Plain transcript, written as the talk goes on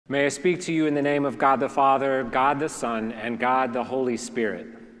May I speak to you in the name of God the Father, God the Son, and God the Holy Spirit.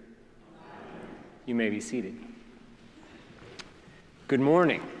 You may be seated. Good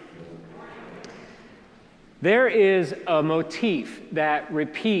morning. There is a motif that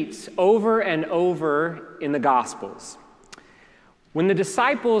repeats over and over in the Gospels. When the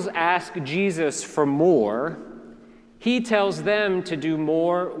disciples ask Jesus for more, he tells them to do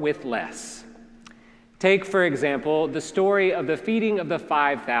more with less. Take, for example, the story of the feeding of the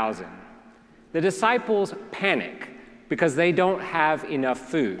 5,000. The disciples panic because they don't have enough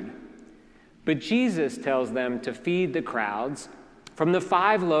food. But Jesus tells them to feed the crowds from the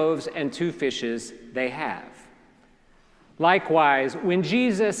 5 loaves and 2 fishes they have. Likewise, when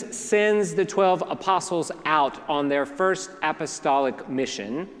Jesus sends the 12 apostles out on their first apostolic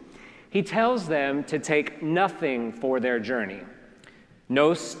mission, he tells them to take nothing for their journey.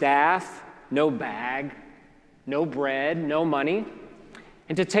 No staff, no bag, no bread, no money,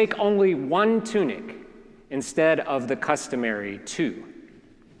 and to take only 1 tunic instead of the customary 2.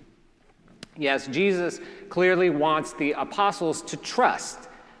 Yes, Jesus clearly wants the apostles to trust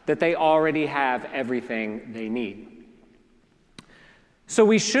that they already have everything they need. So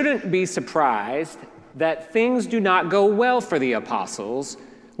we shouldn't be surprised that things do not go well for the apostles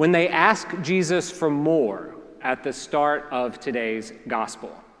when they ask Jesus for more at the start of today's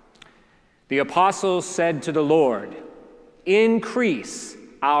gospel. The apostles said to the Lord, "Increase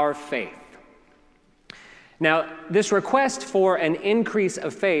our faith." Now, this request for an increase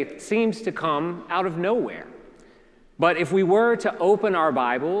of faith seems to come out of nowhere. But if we were to open our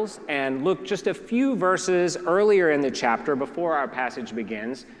Bibles and look just a few verses earlier in the chapter before our passage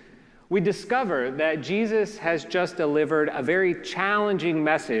begins, we discover that Jesus has just delivered a very challenging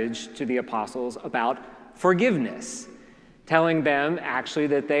message to the apostles about forgiveness, telling them actually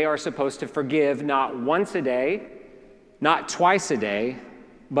that they are supposed to forgive not once a day, not twice a day,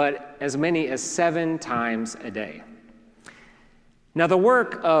 but as many as 7 times a day. Now, the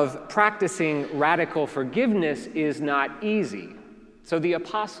work of practicing radical forgiveness is not easy. So the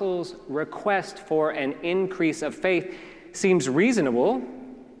apostles' request for an increase of faith seems reasonable,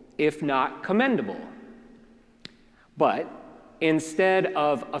 if not commendable. But instead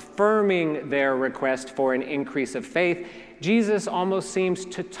of affirming their request for an increase of faith, Jesus almost seems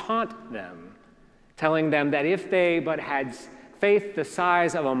to taunt them, telling them that if they but had faith the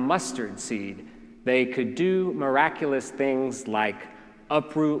size of a mustard seed, they could do miraculous things like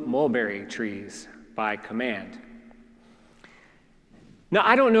uproot mulberry trees by command. Now,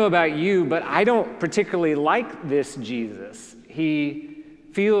 I don't know about you, but I don't particularly like this Jesus. He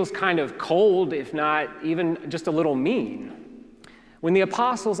feels kind of cold, if not even just a little mean. When the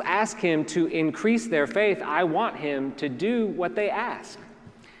apostles ask him to increase their faith, I want him to do what they ask.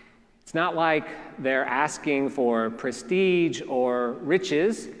 It's not like they're asking for prestige or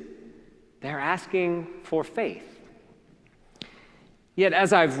riches. They're asking for faith. Yet,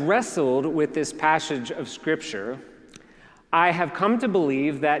 as I've wrestled with this passage of Scripture, I have come to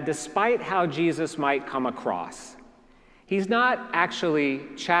believe that despite how Jesus might come across, he's not actually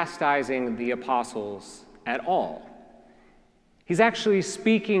chastising the apostles at all. He's actually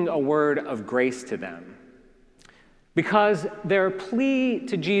speaking a word of grace to them, because their plea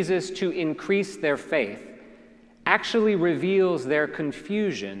to Jesus to increase their faith actually reveals their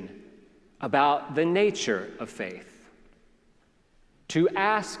confusion about the nature of faith. To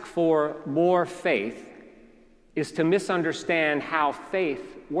ask for more faith is to misunderstand how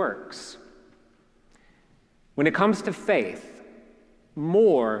faith works. When it comes to faith,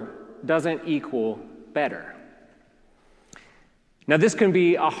 more doesn't equal better. Now, this can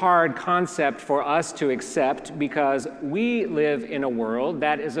be a hard concept for us to accept because we live in a world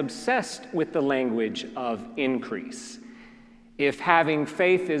that is obsessed with the language of increase. If having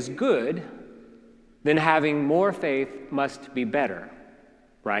faith is good, then having more faith must be better,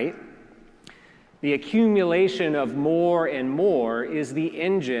 right? The accumulation of more and more is the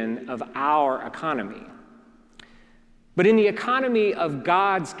engine of our economy. But in the economy of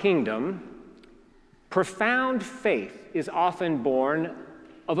God's kingdom, profound faith is often born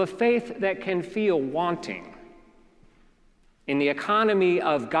of a faith that can feel wanting. In the economy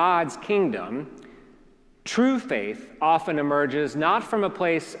of God's kingdom, true faith often emerges not from a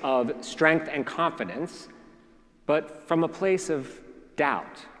place of strength and confidence, but from a place of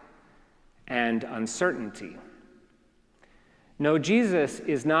doubt and uncertainty. No, Jesus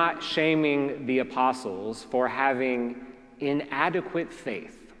is not shaming the apostles for having inadequate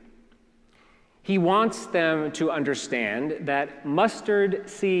faith. He wants them to understand that mustard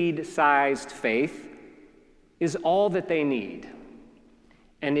seed-sized faith is all that they need,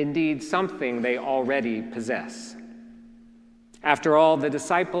 and indeed something they already possess. After all, the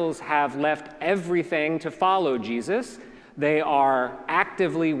disciples have left everything to follow Jesus. They are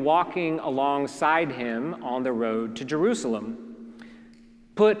actively walking alongside him on the road to Jerusalem.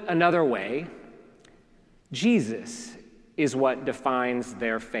 Put another way, Jesus is what defines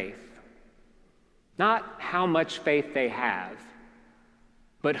their faith. Not how much faith they have,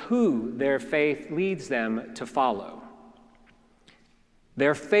 but who their faith leads them to follow.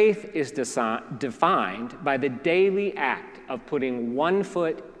 Their faith is defined by the daily act of putting one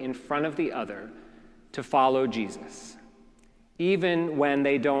foot in front of the other to follow Jesus, even when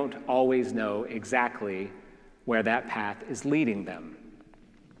they don't always know exactly where that path is leading them.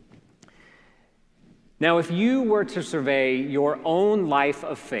 Now, if you were to survey your own life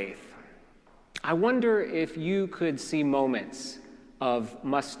of faith, I wonder if you could see moments of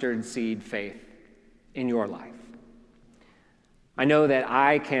mustard seed faith in your life. I know that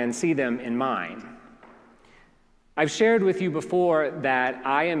I can see them in mine. I've shared with you before that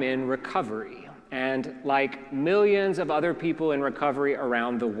I am in recovery, and like millions of other people in recovery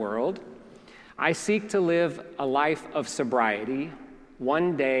around the world, I seek to live a life of sobriety,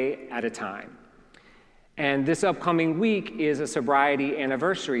 one day at a time. And this upcoming week is a sobriety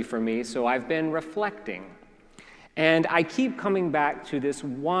anniversary for me, so I've been reflecting. And I keep coming back to this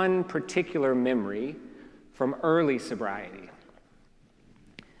one particular memory from early sobriety.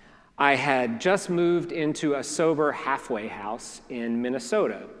 I had just moved into a sober halfway house in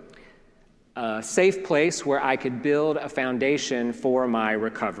Minnesota, a safe place where I could build a foundation for my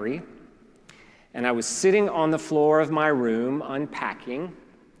recovery. And I was sitting on the floor of my room unpacking,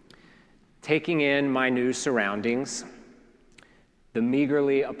 taking in my new surroundings, the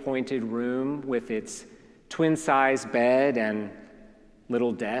meagerly appointed room with its twin-size bed and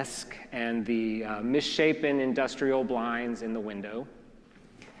little desk and the misshapen industrial blinds in the window.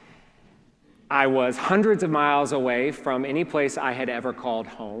 I was hundreds of miles away from any place I had ever called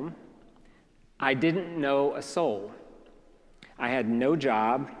home. I didn't know a soul. I had no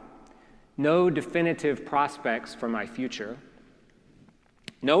job, no definitive prospects for my future,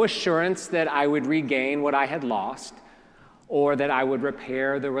 no assurance that I would regain what I had lost or that I would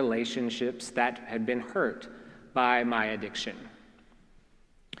repair the relationships that had been hurt by my addiction.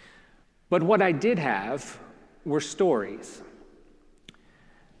 But what I did have were stories.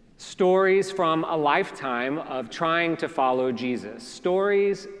 Stories from a lifetime of trying to follow Jesus.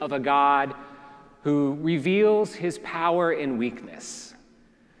 Stories of a God who reveals his power in weakness.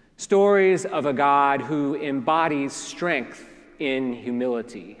 Stories of a God who embodies strength in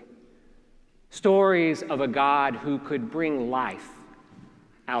humility. Stories of a God who could bring life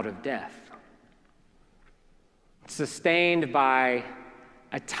out of death. Sustained by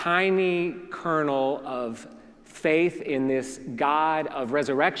a tiny kernel of faith in this God of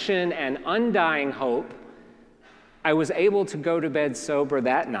resurrection and undying hope, I was able to go to bed sober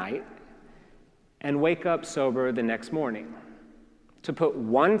that night and wake up sober the next morning, to put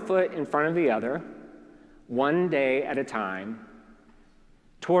one foot in front of the other, one day at a time,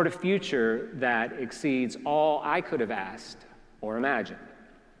 toward a future that exceeds all I could have asked or imagined.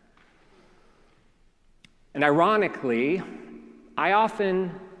 And ironically, I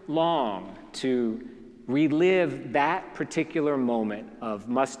often long to relive that particular moment of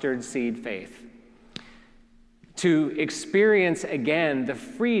mustard seed faith, to experience again the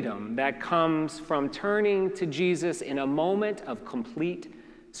freedom that comes from turning to Jesus in a moment of complete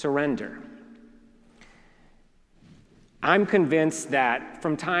surrender. I'm convinced that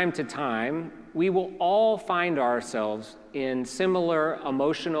from time to time, we will all find ourselves in similar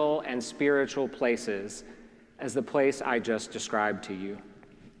emotional and spiritual places as the place I just described to you.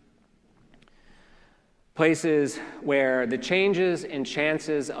 Places where the changes and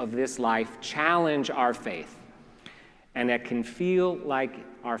chances of this life challenge our faith, and it can feel like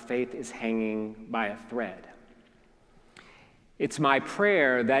our faith is hanging by a thread. It's my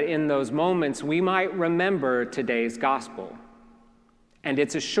prayer that in those moments we might remember today's gospel and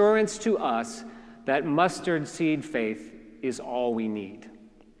its assurance to us that mustard seed faith is all we need.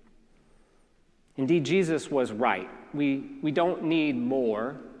 Indeed, Jesus was right. We don't need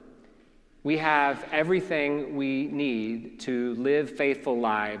more. We have everything we need to live faithful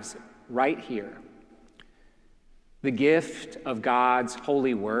lives right here. The gift of God's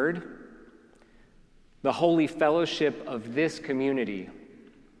holy word, the holy fellowship of this community,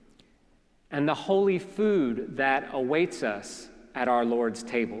 and the holy food that awaits us at our Lord's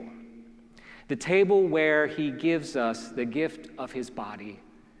table, the table where he gives us the gift of his body,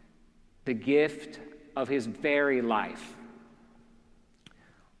 the gift of his very life.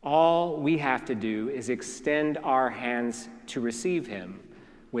 All we have to do is extend our hands to receive him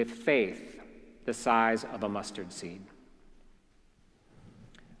with faith the size of a mustard seed.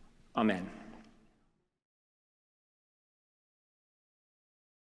 Amen.